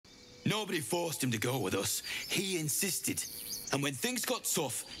Nobody forced him to go with us. He insisted. And when things got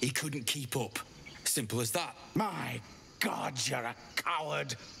tough, he couldn't keep up. Simple as that. My God, you're a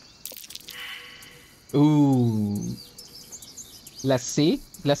coward. Ooh. Let's see.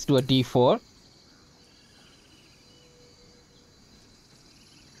 Let's do a D4.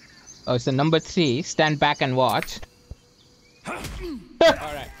 Oh, so number 3. Stand back and watch.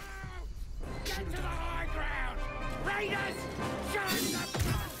 Alright. Get to the high ground! Raiders! Join the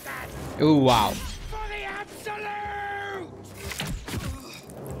process! Ooh, wow. For the absolute!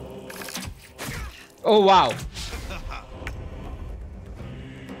 Oh, wow.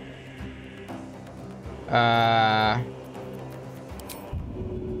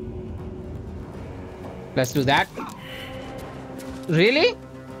 Let's do that. Really?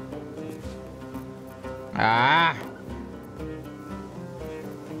 Ah.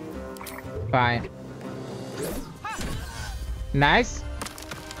 Fine. Nice.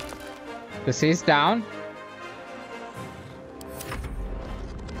 This is down.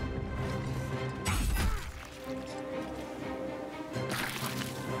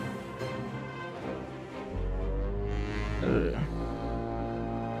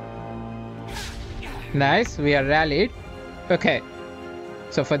 Nice, we are rallied. Okay,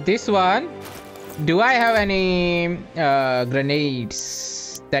 so for this one, do I have any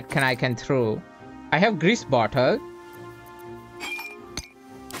grenades that I can throw? I have grease bottle.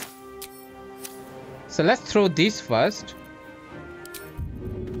 So let's throw this first.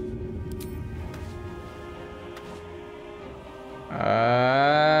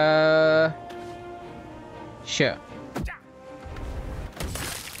 Sure.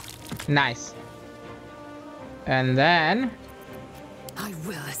 Nice. And then I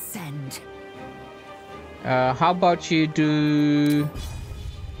will ascend. How about you do...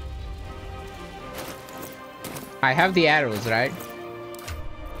 I have the arrows, right?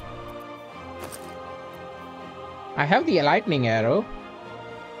 I have the lightning arrow.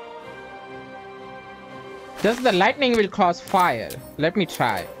 Does the lightning will cause fire? Let me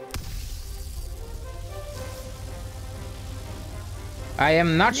try. I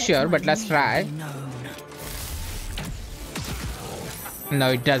am not sure, but let's try. No,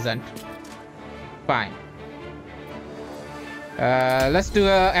 it doesn't. Fine. Let's do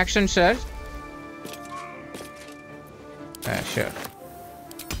a action search. Sure.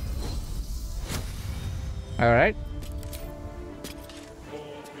 All right.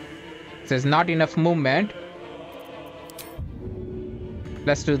 There's not enough movement.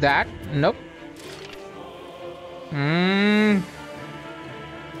 Let's do that. Nope.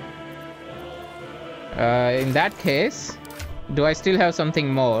 In that case, do I still have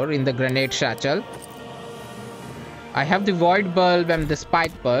something more in the grenade satchel? I have the void bulb and the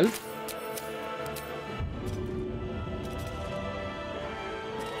spike bulb.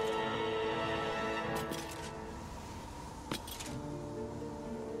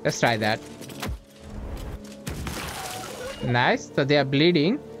 Let's try that. Nice. So they are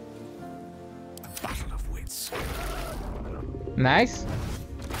bleeding. A battle of wits. Nice.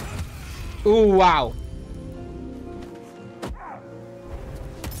 Ooh, wow.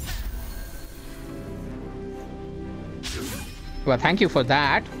 Well, thank you for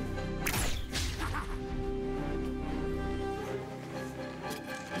that.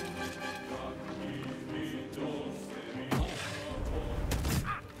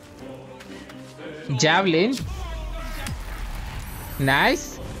 Javelin.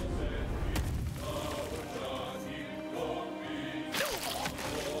 Nice.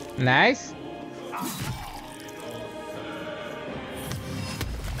 Nice.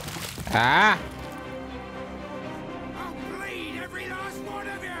 Ah. I'll bleed every last one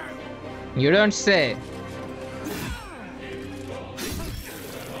of you. You don't say.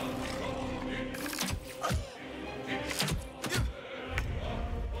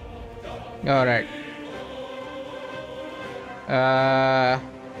 All right.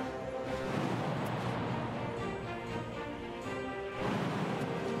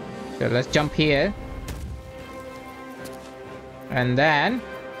 So let's jump here. And then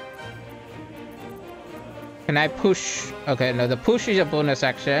can I push? Okay, no, the push is a bonus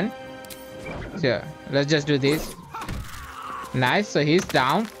action. So let's just do this. Nice, so he's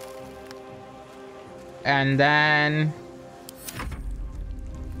down. And then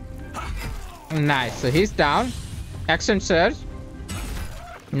nice, so he's down. Action surge.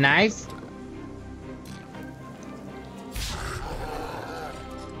 Nice.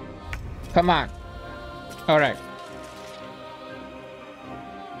 Come on. All right.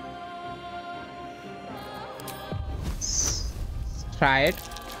 Try it.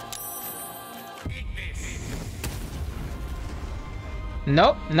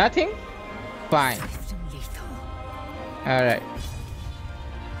 Nope, nothing? Fine. Swift and lethal. Alright.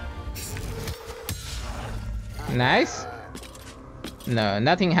 Nice. No,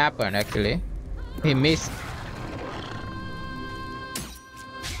 nothing happened actually. He missed.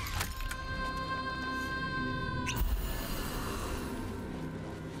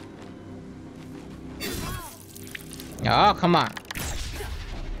 Oh, come on.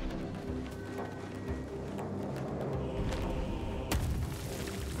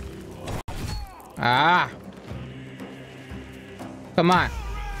 Ah. Come on.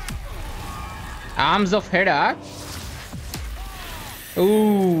 Arms of Hera.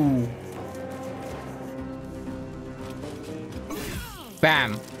 Ooh.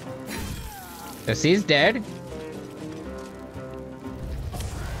 Bam. So she's dead.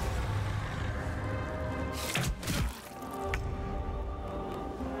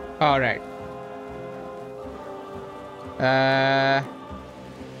 All right.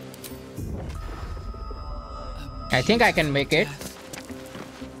 I think I can make it.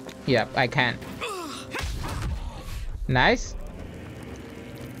 Yep, I can. Nice.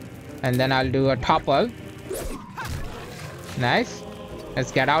 And then I'll do a topple. Nice.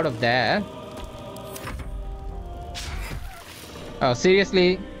 Let's get out of there. Oh,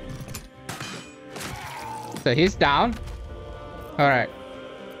 seriously? So he's down. All right.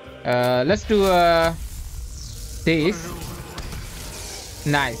 Let's do this.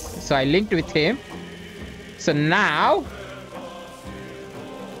 Nice. So I linked with him. So now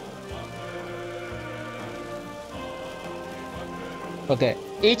okay,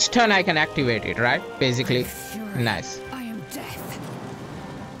 each turn I can activate it, right? Basically. Nice. I am death.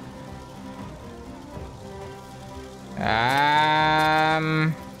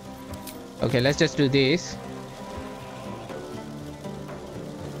 Okay, let's just do this.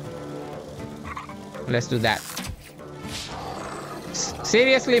 Let's do that.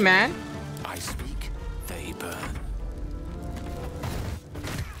 Seriously, man? I speak, they burn.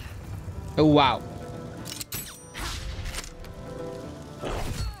 Oh, wow.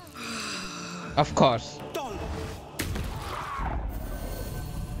 Of course.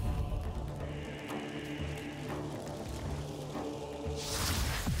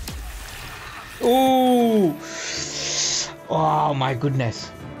 Ooh. Oh my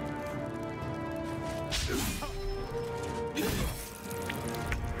goodness.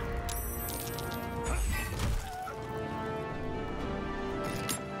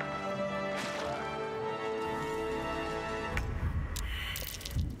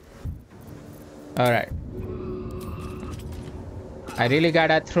 All right. I really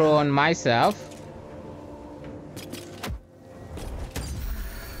gotta throw on myself.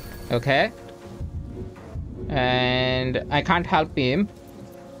 Okay. And I can't help him.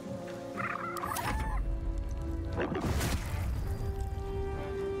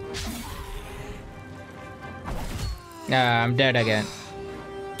 I'm dead again.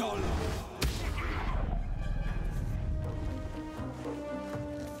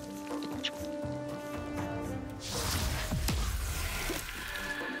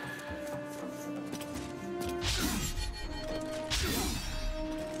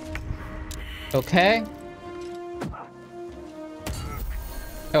 Okay.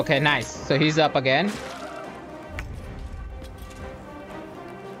 Okay, nice. So he's up again.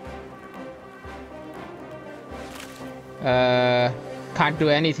 Can't do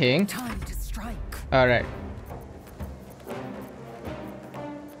anything. Time to strike. All right.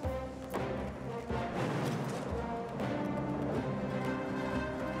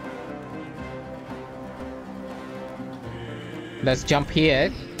 Let's jump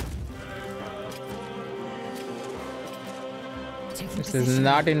here. This is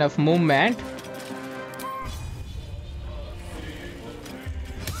not enough movement.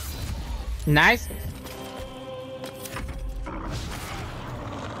 Nice.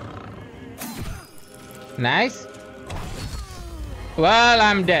 Nice. Well,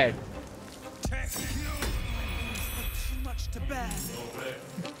 I'm dead.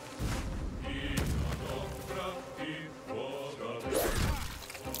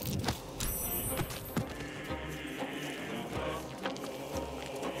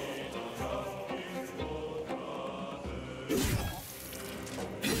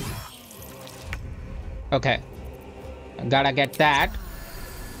 Okay, gotta get that.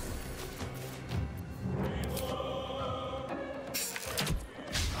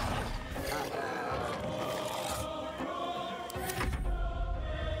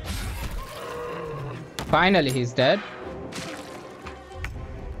 Finally, he's dead.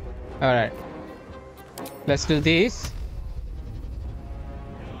 All right, let's do this.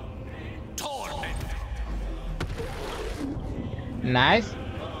 Nice.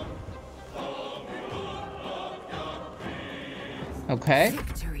 Okay.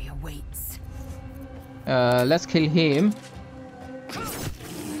 Victory awaits. Let's kill him.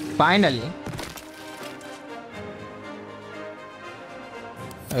 Finally.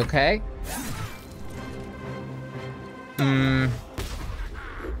 Okay.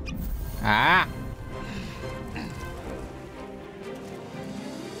 Ah.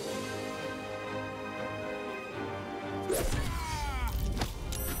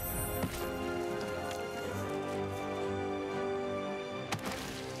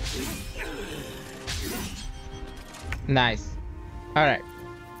 Nice. All right.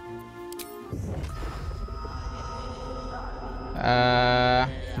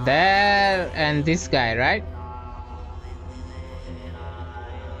 There and this guy, right?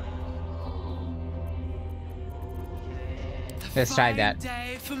 Let's try that.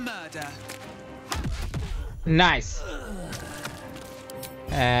 Day for murder. Nice.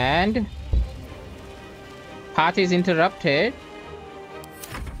 And path is interrupted.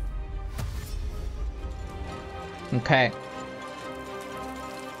 Okay.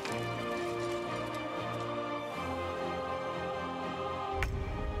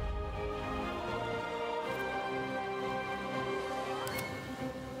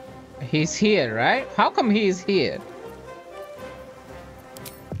 He's here, right? How come he is here?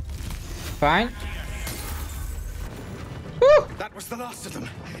 Fine. Woo! That was the last of them.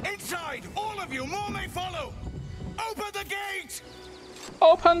 Inside, all of you. More may follow. Open the gate.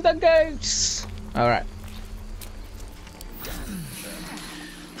 Open the gates. All right.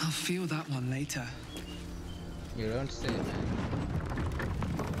 I'll feel that one later. You don't say, man.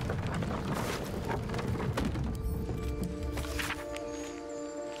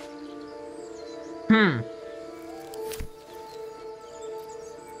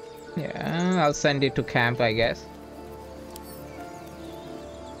 Yeah, I'll send it to camp, I guess.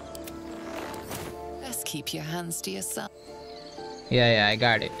 Best keep your hands to yourself. Yeah, I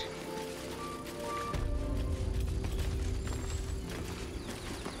got it.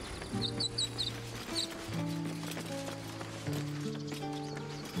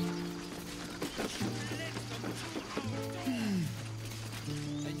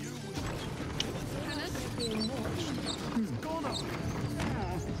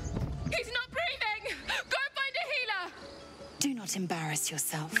 Embarrass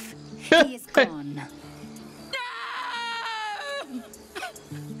yourself. He is gone. No!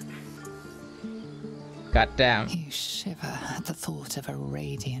 God damn. You shiver at the thought of a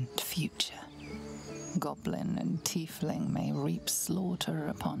radiant future. Goblin and tiefling may reap slaughter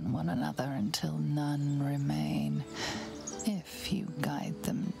upon one another until none remain, if you guide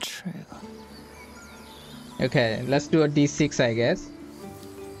them true. Okay, let's do a d6, I guess.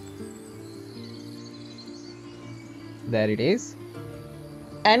 There it is.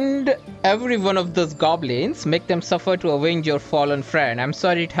 And every one of those goblins, make them suffer to avenge your fallen friend. I'm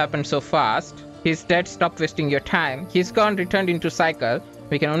sorry it happened so fast. He's dead, stop wasting your time. He's gone, returned into cycle.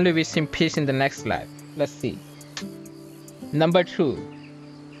 We can only wish him peace in the next life. Let's see. Number 2.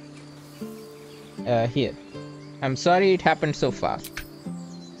 Here. I'm sorry it happened so fast.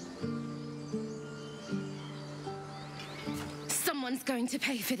 Someone's going to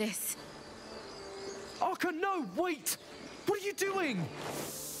pay for this. Arka, no, wait! What are you doing?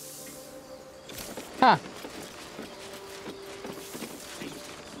 Huh.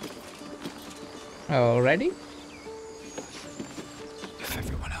 Already? If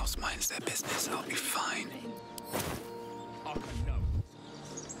everyone else minds their business, I'll be fine. Arka, no.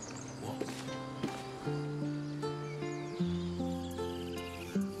 What?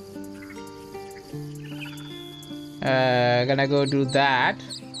 Gonna go do that.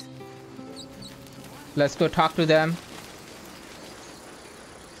 Let's go talk to them.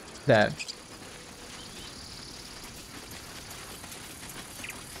 There.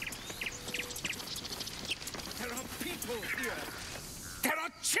 There are people here. There are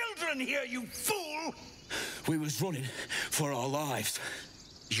children here, you fool! We was running for our lives.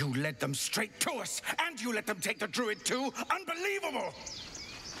 You led them straight to us, and you let them take the druid too? Unbelievable!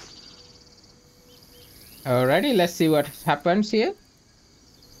 Alrighty, let's see what happens here.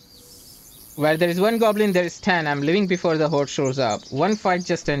 Where there is one goblin, there is 10. I'm leaving before the horde shows up. One fight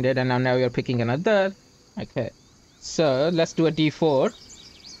just ended, and now you're picking another. Okay. So, let's do a d4.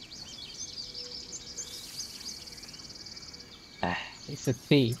 It's a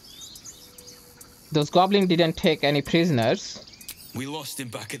 3. Those goblins didn't take any prisoners. We lost him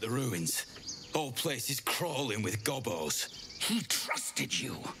back at the ruins. Whole place is crawling with gobos. He trusted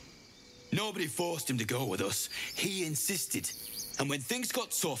you. Nobody forced him to go with us. He insisted. And when things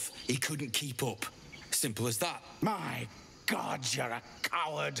got tough, he couldn't keep up. Simple as that. My God, you're a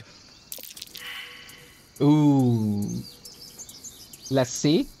coward. Ooh. Let's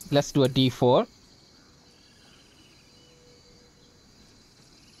see. Let's do a D4.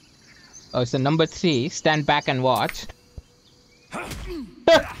 Oh, so number 3. Stand back and watch.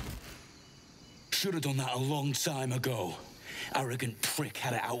 Should have done that a long time ago. Arrogant prick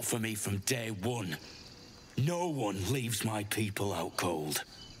had it out for me from day one. No one leaves my people out cold.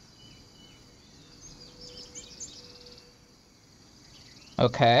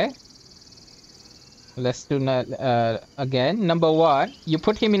 Okay. Let's do again. Number 1. You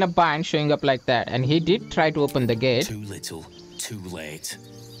put him in a bind showing up like that. And he did try to open the gate. Too little, too late.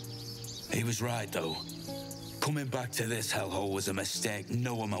 He was right, though. Coming back to this hellhole was a mistake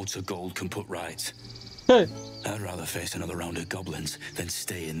no amount of gold can put right. I'd rather face another round of goblins than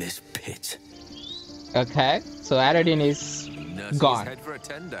stay in this pit. Okay, so Aradin is gone. Head for a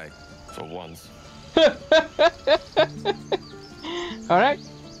 10-day. For once. Alright.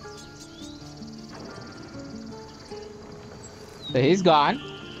 So he's gone.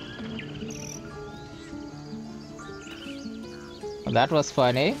 Well, that was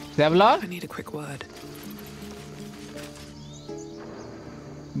funny. Zevlor? I need a quick word.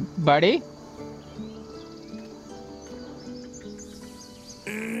 Buddy?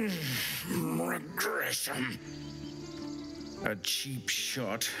 Regression. A cheap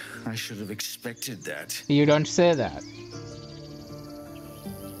shot. I should have expected that. You don't say that.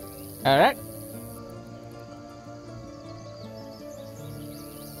 Alright.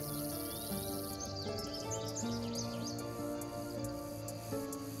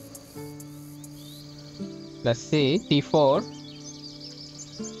 Let's see. T4.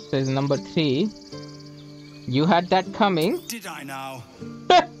 Says number 3. You had that coming. Did I now?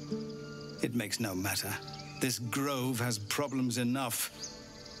 It makes no matter. This grove has problems enough.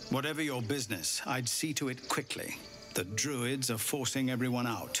 Whatever your business, I'd see to it quickly. The druids are forcing everyone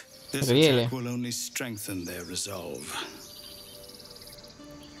out. This attack will only strengthen their resolve.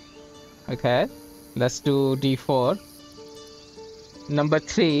 Okay. Let's do D4. Number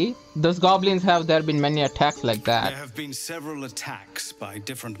 3. Those goblins have there been many attacks like that. There have been several attacks by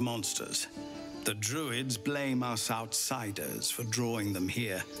different monsters. The druids blame us outsiders for drawing them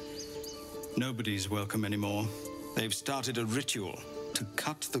here. Nobody's welcome anymore. They've started a ritual to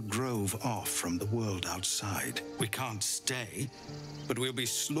cut the grove off from the world outside. We can't stay, but we'll be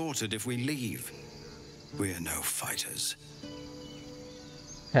slaughtered if we leave. We're no fighters.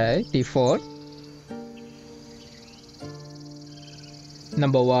 Okay, D4.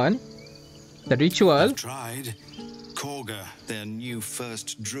 Number 1. The ritual. I've tried. Korga, their new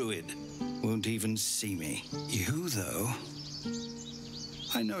first druid, won't even see me. You, though...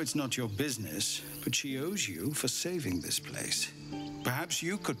 I know it's not your business, but she owes you for saving this place. Perhaps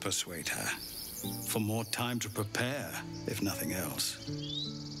you could persuade her. For more time to prepare, if nothing else.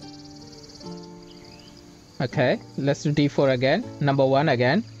 Okay, let's do D4 again. Number 1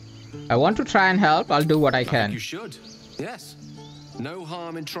 again. I want to try and help. I'll do what I can. You should. Yes. No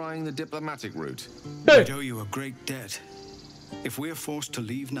harm in trying the diplomatic route. I owe you a great debt. If we're forced to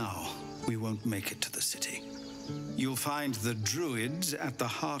leave now, we won't make it to the city. You'll find the druids at the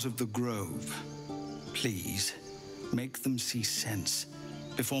heart of the grove. Please, make them see sense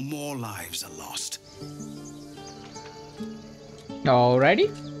before more lives are lost. Alrighty.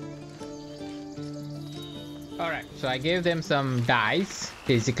 Alright, so I gave them some dice,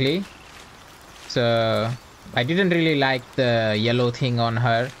 basically. So, I didn't really like the yellow thing on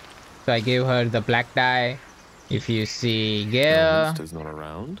her. So I gave her the black die. If you see Gale, not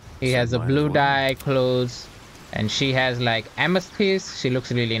around. He has a blue dye, clothes. And she has like amethyst. She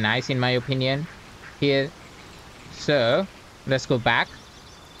looks really nice in my opinion. Here. So, let's go back.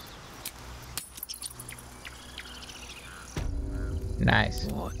 Nice.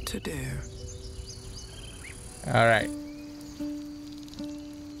 What to do? Alright.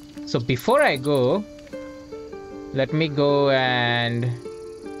 So before I go, let me go and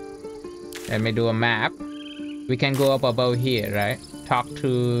let me do a map. We can go up above here, right? Talk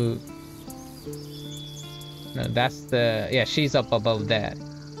to... No, that's the... Yeah, she's up above there.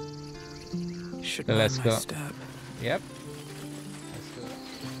 Should So let's go. Step. Yep. Let's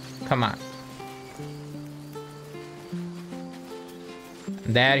go. Come on.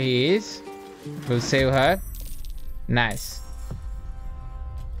 There he is. We'll save her. Nice.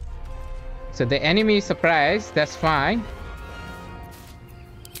 So the enemy is surprised. That's fine.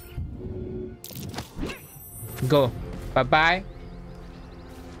 Go. Bye-bye.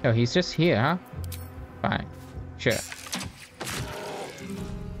 Oh, he's just here, huh? Fine. Sure.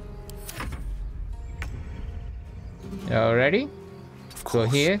 Y'all ready? Go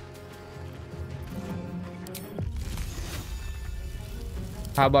here.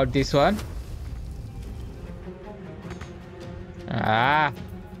 How about this one? Ah.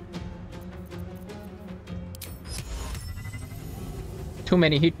 Too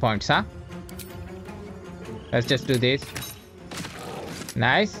many hit points, huh? Let's just do this.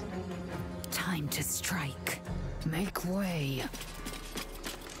 Nice. Time to strike. Make way.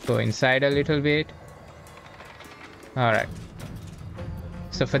 Go inside a little bit. Alright.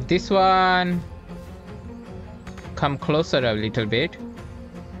 So for this one, come closer a little bit.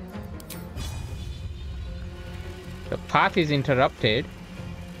 The path is interrupted.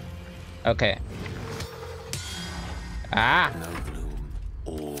 Okay. Ah. No gloom,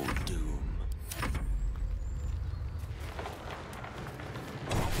 all doom.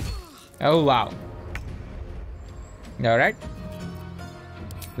 Oh wow. Alright.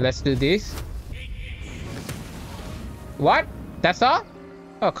 Let's do this. What? That's all?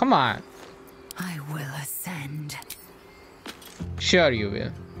 Oh, come on. I will ascend. Sure you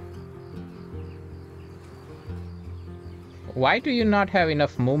will. Why do you not have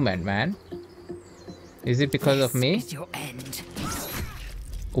enough movement, man? Is it because of me? This is your end.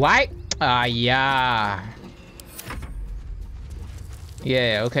 Why? Ah, yeah.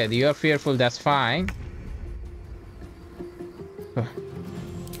 Yeah, okay, you're fearful, that's fine.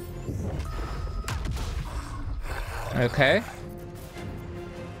 Okay.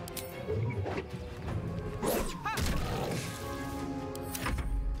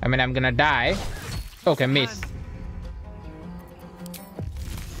 I mean, I'm gonna die. Okay, miss.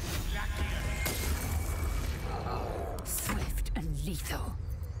 Swift and lethal.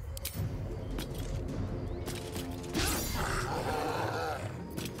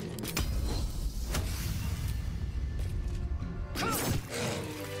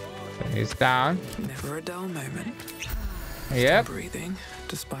 He's down. Never a dull moment. Yep. Breathing,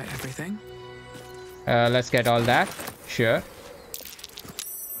 despite everything. Let's get all that. Sure.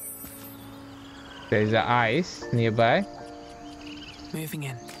 There's the ice nearby. Moving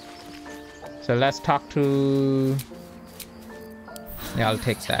in. So let's talk to... Yeah, I'll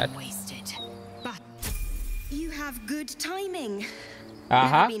take that. Wasted. But you have good timing.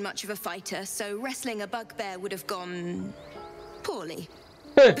 Uh-huh. Never been much of a fighter, so wrestling a bugbear would have gone poorly.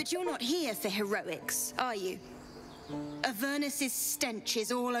 Huh. But you're not here for heroics, are you? Avernus's stench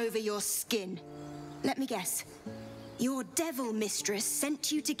is all over your skin. Let me guess. Your devil mistress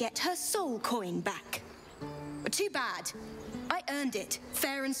sent you to get her soul coin back. But too bad. I earned it,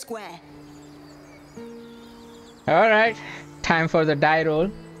 fair and square. Alright. Time for the die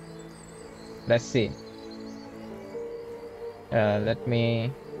roll. Let's see. Let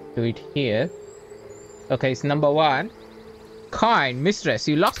me do it here. Okay, it's number 1. Kind mistress,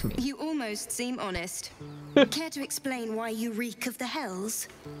 you lost me. You almost seem honest. Care to explain why you reek of the hells?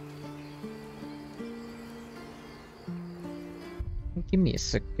 Give me a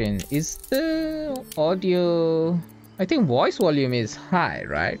second. Is the audio... I think voice volume is high,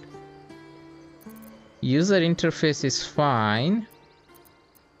 right? User interface is fine.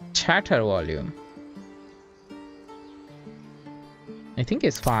 Chatter volume, I think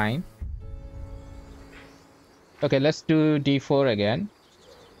it's fine. Okay, let's do D4 again.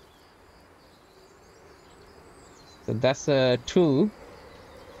 So that's a 2.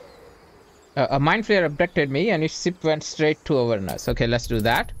 A mind flare abducted me and its ship went straight to Avernus. Okay, let's do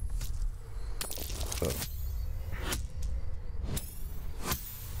that.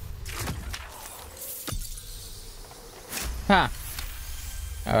 Huh.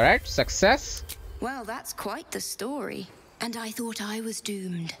 Alright, success. Well, that's quite the story. And I thought I was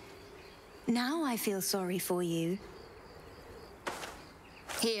doomed. Now I feel sorry for you.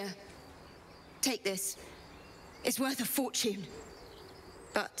 Here. Take this. It's worth a fortune.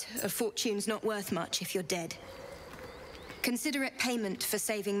 But a fortune's not worth much if you're dead. Consider it payment for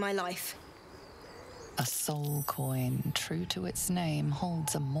saving my life. A soul coin, true to its name,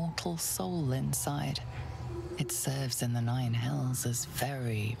 holds a mortal soul inside. It serves in the 9 hells as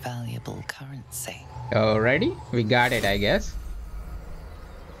very valuable currency. Alrighty, we got it, I guess.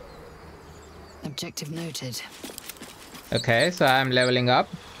 Objective noted. Okay, so I'm leveling up.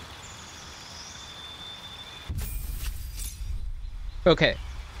 Okay,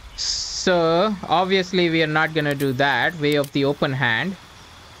 so obviously we are not gonna do that. Way of the open hand.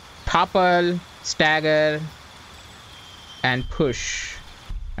 Topple, stagger, and push.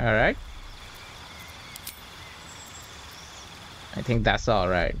 Alright. I think that's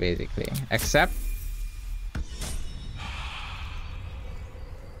alright, basically. Except...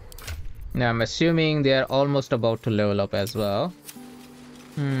 now I'm assuming they're almost about to level up as well.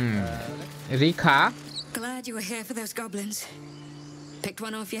 Rikka. Glad you were here for those goblins. Picked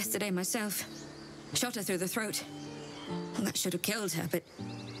one off yesterday myself. Shot her through the throat. Well, that should have killed her, but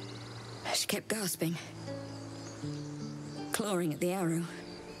she kept gasping, clawing at the arrow.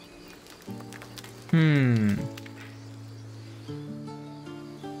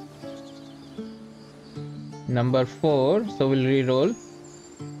 Number 4, so we'll re-roll.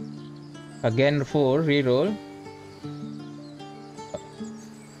 Again 4, re-roll.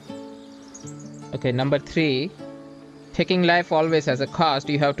 Okay, number 3. Taking life always has a cost.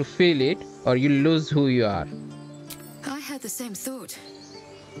 You have to feel it or you lose who you are. I had the same thought.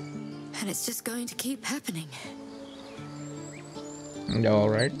 And it's just going to keep happening.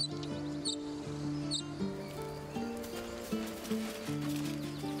 Alright.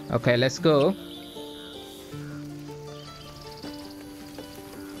 Okay, let's go.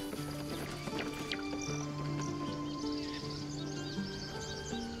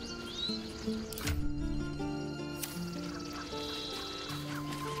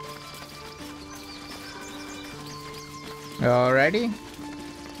 Alrighty.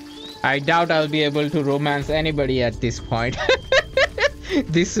 I doubt I'll be able to romance anybody at this point.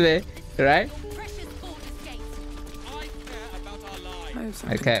 This way, right?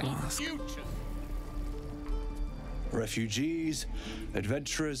 Okay. Refugees,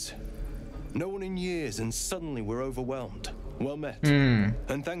 adventurers, no one in years, and suddenly we're overwhelmed. Well met.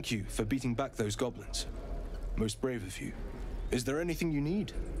 And thank you for beating back those goblins. Most brave of you. Is there anything you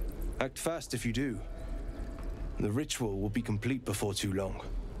need? Act fast if you do. The ritual will be complete before too long.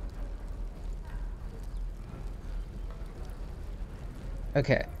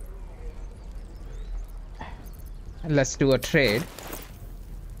 Okay. Let's do a trade.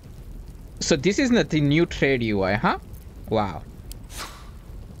 So this is not the new trade UI, huh? Wow.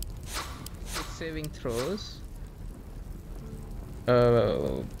 Saving throws.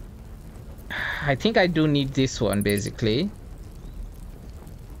 I think I do need this one basically.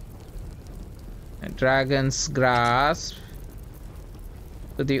 Dragon's Grasp.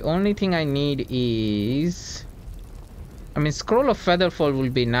 So the only thing I need is, I mean, Scroll of Featherfall will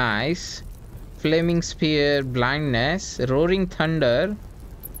be nice. Flaming Spear, Blindness, Roaring Thunder.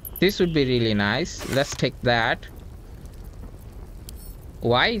 This would be really nice. Let's take that.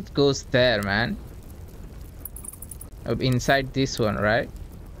 Why it goes there, man? Inside this one, right?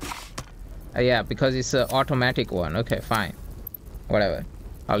 Yeah, because it's an automatic one. Okay, fine. Whatever.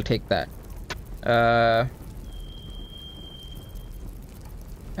 I'll take that. And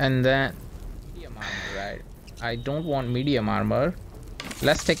then medium armor, right? I don't want medium armor.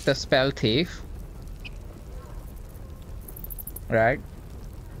 Let's take the Spell Thief. Right?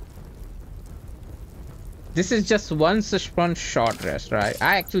 This is just one short rest, right?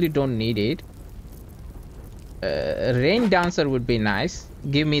 I actually don't need it. Rain Dancer would be nice.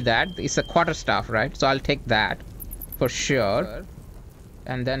 Give me that. It's a quarterstaff, right? So I'll take that for sure.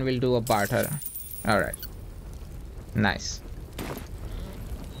 And then we'll do a barter. Alright. Nice.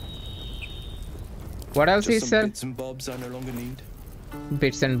 What else he said? Bits and bobs I no longer need.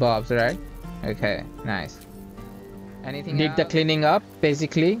 Bits and bobs, right? Okay, nice. Anything Did else? The cleaning up,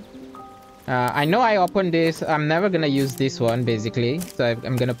 basically. I know I opened this. I'm never gonna use this one, basically. So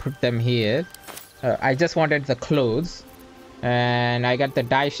I'm gonna put them here. I just wanted the clothes. And I got the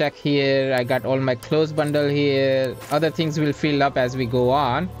die shack here. I got all my clothes bundle here. Other things will fill up as we go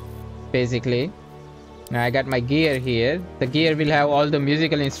on, basically. Now I got my gear here. The gear will have all the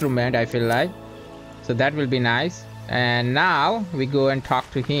musical instrument, I feel like. So that will be nice. And now we go and talk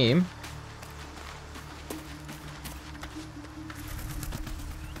to him.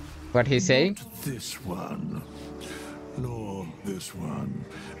 What he say? Not this one, nor this one.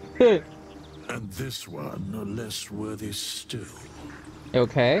 And this one are less worthy still.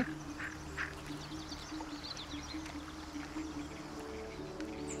 Okay.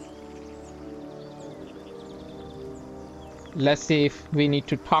 Let's see if we need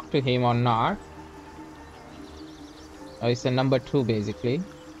to talk to him or not. Oh, it's a number 2 basically.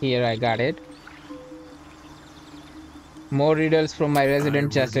 Here I got it. More riddles from my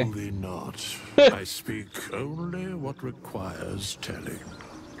resident Jesse. I riddle thee not. I speak only what requires telling.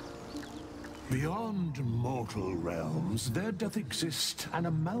 Beyond mortal realms, there doth exist an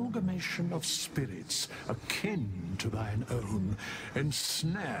amalgamation of spirits akin to thine own,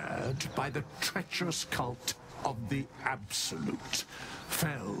 ensnared by the treacherous cult of the Absolute,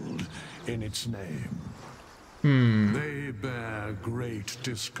 felled in its name. They bear great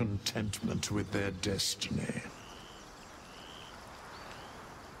discontentment with their destiny.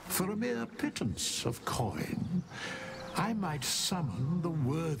 For a mere pittance of coin, I might summon the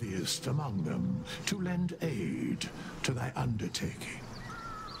worthiest among them to lend aid to thy undertaking.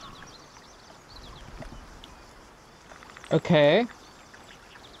 Okay.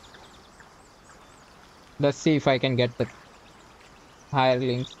 Let's see if I can get the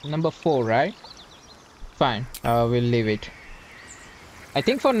hirelings. Number 4, right? Fine. We'll leave it. I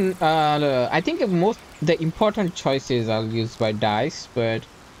think for I think the important choices I'll use by dice, but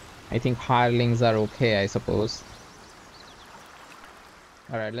I think hirelings are okay, I suppose.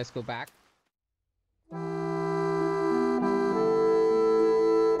 All right, let's go back.